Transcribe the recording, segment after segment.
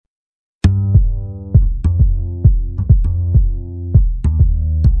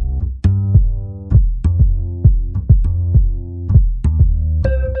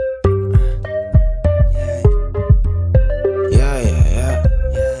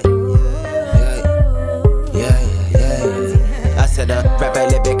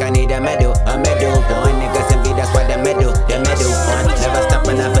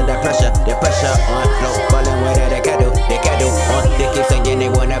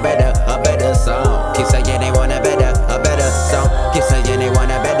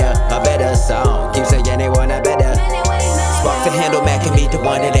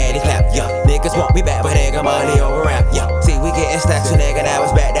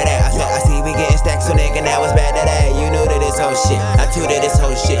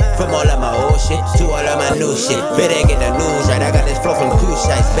From all of my old shit to all of my new shit. Better get the news right, I got this flow from cruise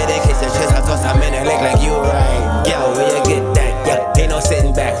shites. Better catch the chest, I toss I'm in a leg like you right. Yo, where you get that? Yeah, ain't no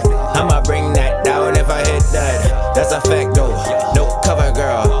sitting back. I'ma bring that down if I hit that. That's a fact though, no cover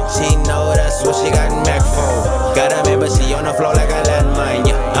girl. She know that's what she got Mac for. Gotta remember she on the floor like a landmine.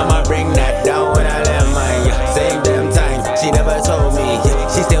 Yeah, I'ma bring that down when I land mine. Yeah, same damn time, she never told me. Yeah,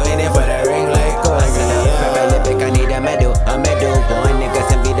 she still in it for the ring like gold. I need a medal, boy. Niggas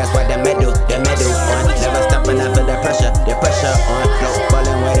and B, that's why the medal on. Never stopping after the pressure on. Flow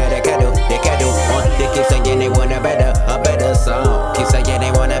ballin' with the kettle on. They keep saying they want a better song. Keep saying they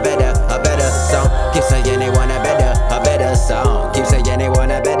want a better song. Keep saying they want a better song. Keep saying they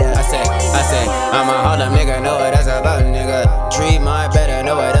want a better. I say, I'm a Harlem nigga, know what that's about, nigga. Treat my better,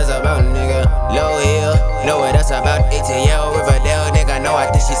 know what that's about, nigga. Low hill, know what that's about. ATL, Riverdale, nigga, know I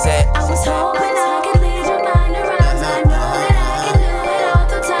think she said. I was hoping I could lead your mind around. I know that I can do it all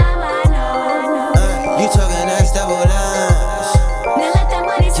the time, I know. You talking next double lines. Now let that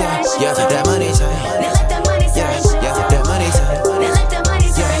money turn. Yeah, that money turn. Now let that money turn. Yeah, that money turn. Now let that money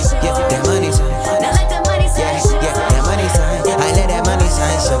turn. Yeah, that money turn. Now let that money turn. Yeah, that money turn. I let that money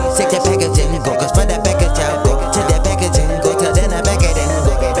shine. So take that package and go, cause for that package I'll go. To that package and go, till then I back it and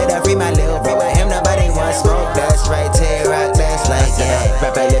go. Better free my little bro. Him nobody want smoke. That's right, tear rock, that's like yeah.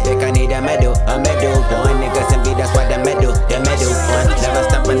 Rap a lyric, I need a medal, boy. Niggas and B, that's why the medal on. Never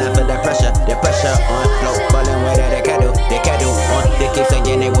stopping after the pressure on. Flow ballin' with the kettle on. They keep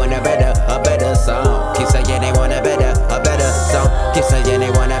saying they want a better song. Keep saying they want a better song. Keep saying they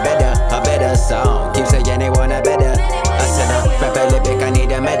want a better song. Keep saying they want a better. I said, rap a lyric, I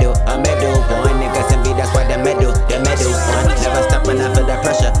need a medal, boy. Niggas and B, that's why the medal on. Never stopping after the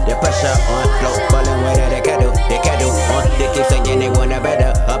pressure on. Flow ballin' with the kettle on. They keep saying they want a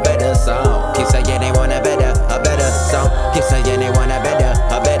better song. Keep saying they want a better song. Keep saying they want a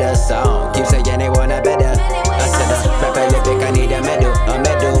better song. Keep saying they want a better. I said, rap a lyric, I need a medal,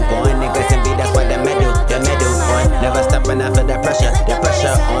 boy. Niggas and B, that's why the medal on. Never stopping after the pressure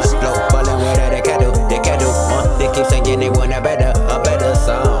on. Flow ballin' with the kettle on. They keep saying they want a better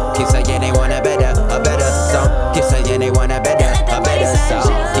song. Keep saying they want a better song. Keep saying they want a better song.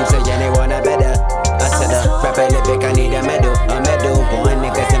 Keep saying they want a better. I said, rap a lyric, I need a medal, boy.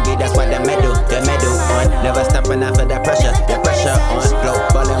 Niggas and B, that's why the medal on. Never stopping after the pressure on. Flow